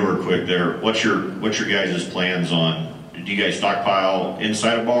mentioned manure quick there. What's your guys' plans on? Do you guys stockpile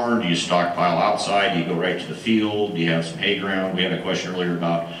inside a barn? Do you stockpile outside? Do you go right to the field? Do you have some hay ground? We had a question earlier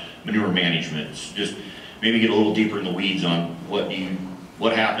about manure management. Just maybe get a little deeper in the weeds on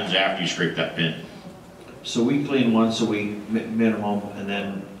what happens after you scrape that bin. So we clean once a week minimum, and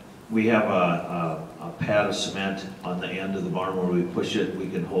then we have a pad of cement on the end of the barn where we push it. We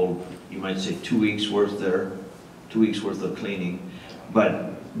can hold, you might say, 2 weeks worth there, 2 weeks worth of cleaning.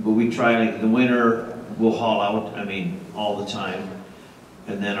 But we try, like the winter, we'll haul out, I mean, all the time.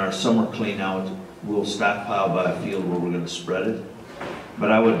 And then our summer clean out, we'll stockpile by a field where we're gonna spread it.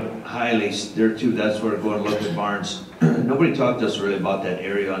 But I would highly, there too, that's where we're going to look at barns. Nobody talked to us really about that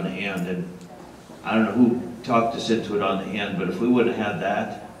area on the end, and I don't know who talked us into it on the end, but if we wouldn't have had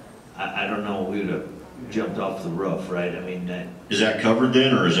that, I don't know, we would have jumped off the roof, right? I mean, Is that covered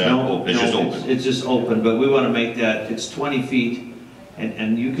then, or is that it's just open? It's just open, but we want to make that, it's 20 feet,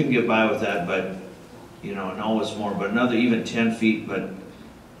 and you can get by with that, but, you know, and always more, but another even 10 feet, but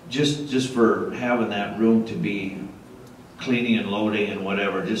just for having that room to be cleaning and loading and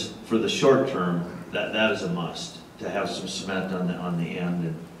whatever, just for the short term, that is a must, to have some cement on the end.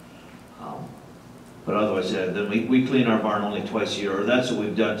 And but otherwise, yeah, then we clean our barn only twice a year, or that's what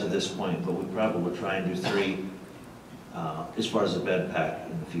we've done to this point, but we probably will try and do 3 as far as the bed pack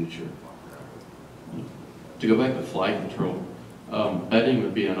in the future. To go back to fly control, bedding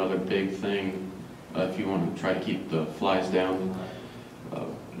would be another big thing if you want to try to keep the flies down.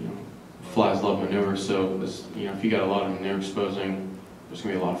 You know, flies love manure, so you know, if you got a lot of manure exposing, there's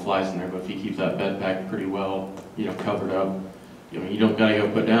gonna be a lot of flies in there. But if you keep that bed pack pretty well, you know, covered up, you know, you don't gotta go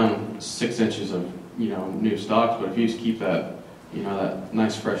put down 6 inches of, you know, new stalks. But if you just keep that, you know, that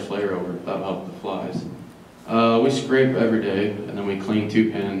nice fresh layer over it, that'll help the flies. We scrape every day, and then we clean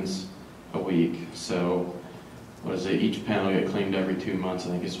 2 pens a week. So what is it? Each pen will get cleaned every 2 months. I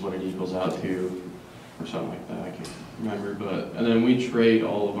think is what it equals out to, or something like that. I can't remember, but and then we trade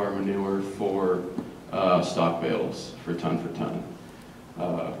all of our manure for stock bales for ton.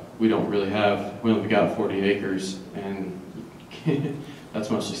 We don't really have. We only got 40 acres, and that's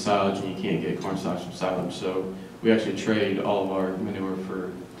mostly silage, and you can't get corn stalks from silage. So we actually trade all of our manure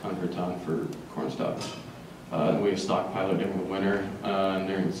for ton for corn stalks. And we stockpile it during the winter and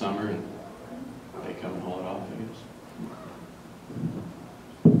during the summer, and they come and haul it off, I guess.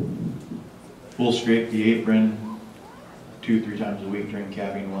 We'll scrape the apron 2-3 times a week during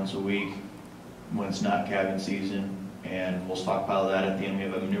calving, once a week when it's not calving season, and we'll stockpile that at the end. We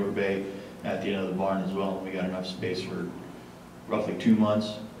have a manure bay at the end of the barn as well, and we got enough space for roughly 2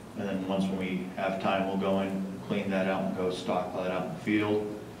 months. And then once when we have time, we'll go in, clean that out, and go stockpile it out in the field.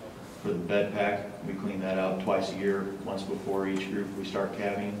 For the bed pack, we clean that out twice a year, once before each group we start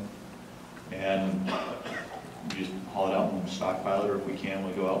calving, and we just haul it out and stockpile it, or if we can,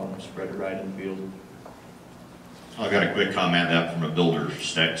 we go out and spread it right in the field. I got a quick comment on that from a builder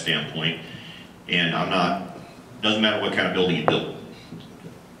standpoint, and doesn't matter what kind of building you build.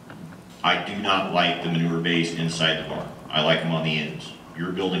 I do not like the manure bays inside the barn. I like them on the ends.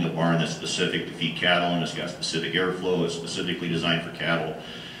 You're building a barn that's specific to feed cattle, and it's got specific airflow, it's specifically designed for cattle.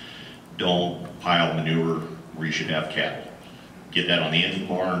 Don't pile manure where you should have cattle. Get that on the ends of the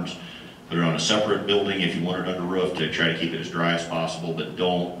barns, put it on a separate building if you want it under roof to try to keep it as dry as possible, but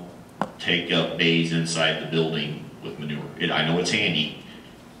don't take up bays inside the building with manure. I know it's handy,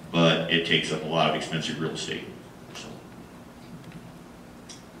 but it takes up a lot of expensive real estate. So.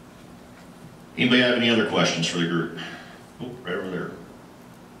 Anybody have any other questions for the group? Oh, right over there.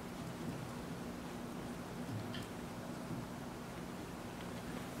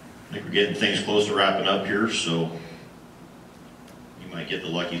 I think we're getting things close to wrapping up here, so you might get the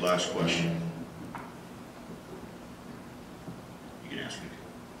lucky last question. You can ask me.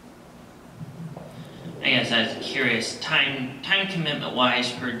 I guess I was curious, time commitment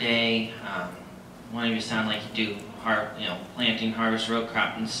wise per day. One of you sound like you do planting, harvest, row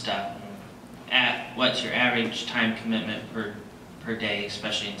crop and stuff. What's your average time commitment per day,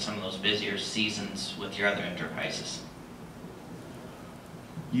 especially in some of those busier seasons with your other enterprises?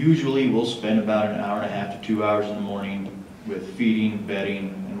 Usually we'll spend about 1.5 hours to 2 hours in the morning with feeding, bedding,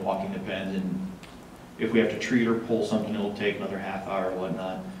 and walking the pens. And if we have to treat or pull something, it'll take another half hour or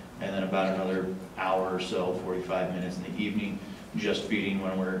whatnot. And then about another hour or so, 45 minutes in the evening, just feeding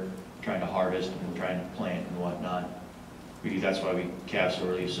when we're trying to harvest and trying to plant and whatnot. That's why we calve so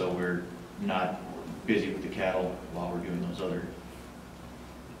early, so we're not busy with the cattle while we're doing those other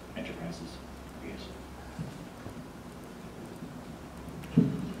enterprises, I guess.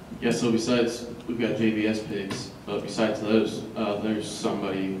 Yeah, so besides, we've got JBS pigs, but besides those, there's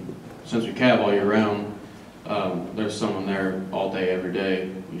somebody, since we calve all year round, there's someone there all day, every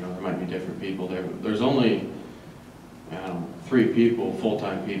day. You know, there might be different people there. There's only 3 people,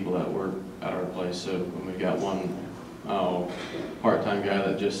 full-time people that work at our place. So we've got one part-time guy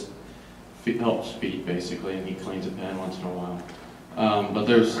that just helps feed, basically, and he cleans a pen once in a while. But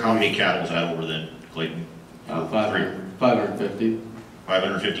there's... How many cattle is that over then, Clayton? 550.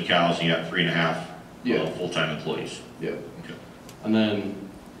 550 cows, and you got 3.5 full-time employees. Yeah. Okay. And then,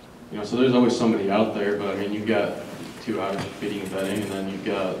 you know, so there's always somebody out there, but I mean, you've got 2 hours of feeding and bedding, and then you've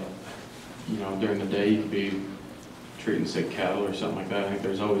got, you know, during the day you could be treating sick cattle or something like that. I think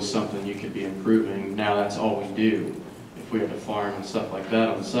there's always something you could be improving. Now that's all we do. If we had to farm and stuff like that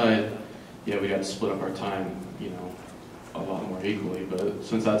on the side, yeah, we'd have to split up our time, you know, a lot more equally. But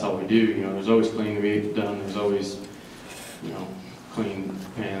since that's all we do, you know, there's always cleaning to be done. There's always, you know, clean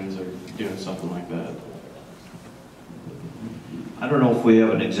pans or doing something like that. I don't know if we have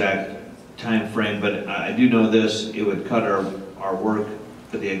an exact time frame, but I do know this, it would cut our work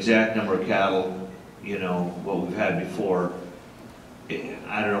for the exact number of cattle, you know, what we've had before.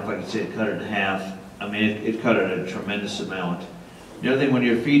 I don't know if I could say it cut it in half. I mean, it cut it a tremendous amount. The other thing, when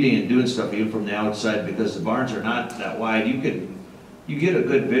you're feeding and doing stuff, even from the outside, because the barns are not that wide, you get a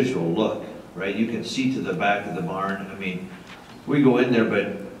good visual look, right? You can see to the back of the barn. I mean, we go in there,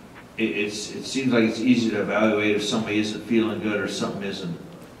 but it seems like it's easy to evaluate if somebody isn't feeling good or something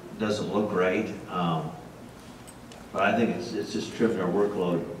doesn't look right. But I think it's just trimmed our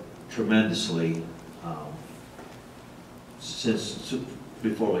workload tremendously since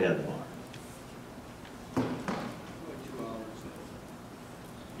before we had the barn.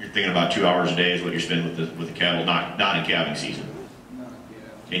 You're thinking about 2 hours a day is what you're spending with the cattle, not in calving season.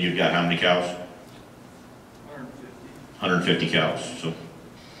 And you've got how many cows? 150 cows. So,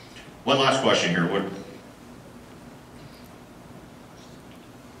 one last question here.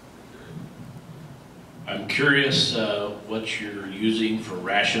 I'm curious what you're using for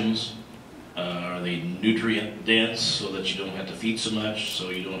rations. Are they nutrient dense so that you don't have to feed so much,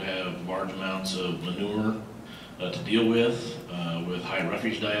 so you don't have large amounts of manure to deal with high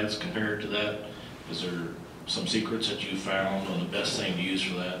roughage diets compared to that? Is there some secrets that you found on the best thing to use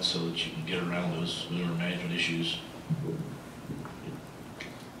for that so that you can get around those manure management issues?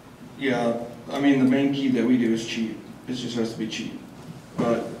 Yeah, I mean, the main key that we do is cheap. It just has to be cheap.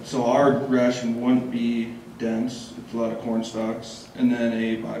 But, so our ration wouldn't be dense, it's a lot of corn stalks, and then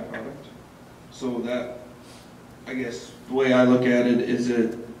a byproduct. So that, I guess, the way I look at it, is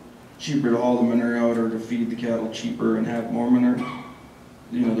it cheaper to haul the manure out or to feed the cattle cheaper and have more manure?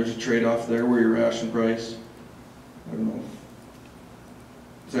 You know, there's a trade-off there where your ration price, I don't know,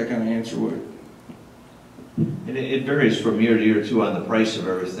 does that kind of answer what? And it varies from year to year too on the price of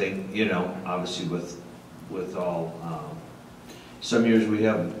everything, you know, obviously with all, some years we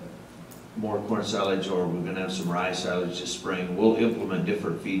have more corn silage or we're gonna have some rye silage this spring. We'll implement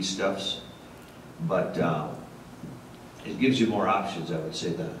different feedstuffs, but it gives you more options, I would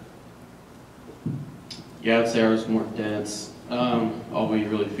say that. Yeah, I'd say ours is more dense. All we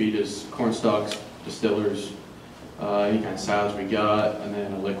really feed is corn stalks, distillers, any kind of silage we got, and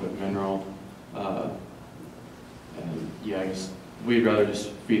then a liquid mineral. And yeah, I guess we'd rather just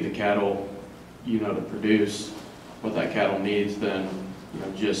feed the cattle, you know, to produce what that cattle needs than, you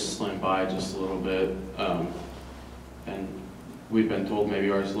know, just slim by just a little bit. And we've been told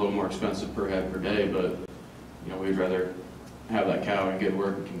maybe ours is a little more expensive per head per day, but, you know, we'd rather have that cow in good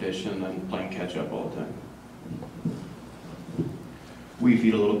working condition than playing catch up all the time. We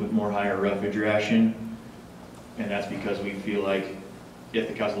feed a little bit more higher roughage ration, and that's because we feel like if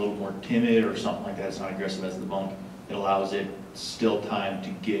the cow's a little more timid or something like that, it's not aggressive as the bunk, it allows it still time to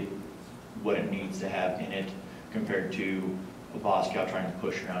get what it needs to have in it compared to a boss cow trying to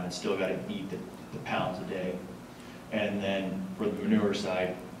push around and still got to eat the pounds a day. And then for the manure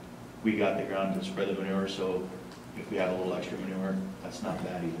side, we got the ground to spread the manure, so if we have a little extra manure, that's not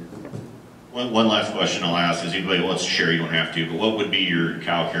bad either. One last question I'll ask is, anybody wants to share, you don't have to, but what would be your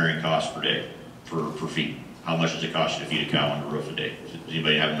cow carrying cost per day for feed? How much does it cost you to feed a cow on the roof a day? Does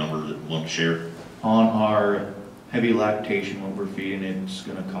anybody have a number that want to share? On our heavy lactation, what we're feeding, it's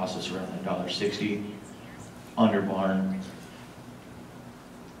going to cost us around $1.60 under barn.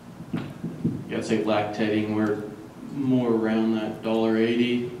 Yeah, I'd say lactating, we're more around that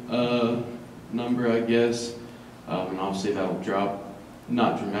 $1.80 number, I guess. And obviously that'll drop,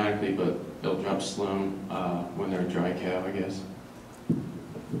 not dramatically, but it'll drop slow when they're a dry cow, I guess.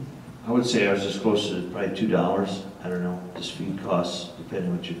 I would say ours is close to probably $2. I don't know, just feed costs,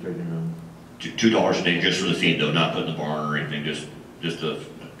 depending on what you're figuring on. $2 a day just for the feed though, not putting the barn or anything, just the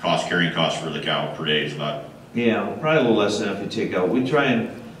carrying cost for the cow per day is about. Yeah, probably a little less than if you take out. We try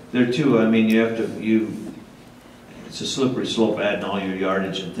and, there too, I mean, it's a slippery slope adding all your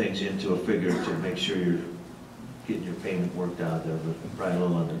yardage and things into a figure to make sure you're getting your payment worked out there, but probably a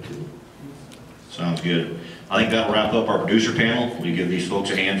little under 2. Sounds good. I think that'll wrap up our producer panel. We give these folks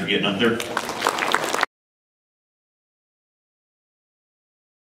a hand for getting up there.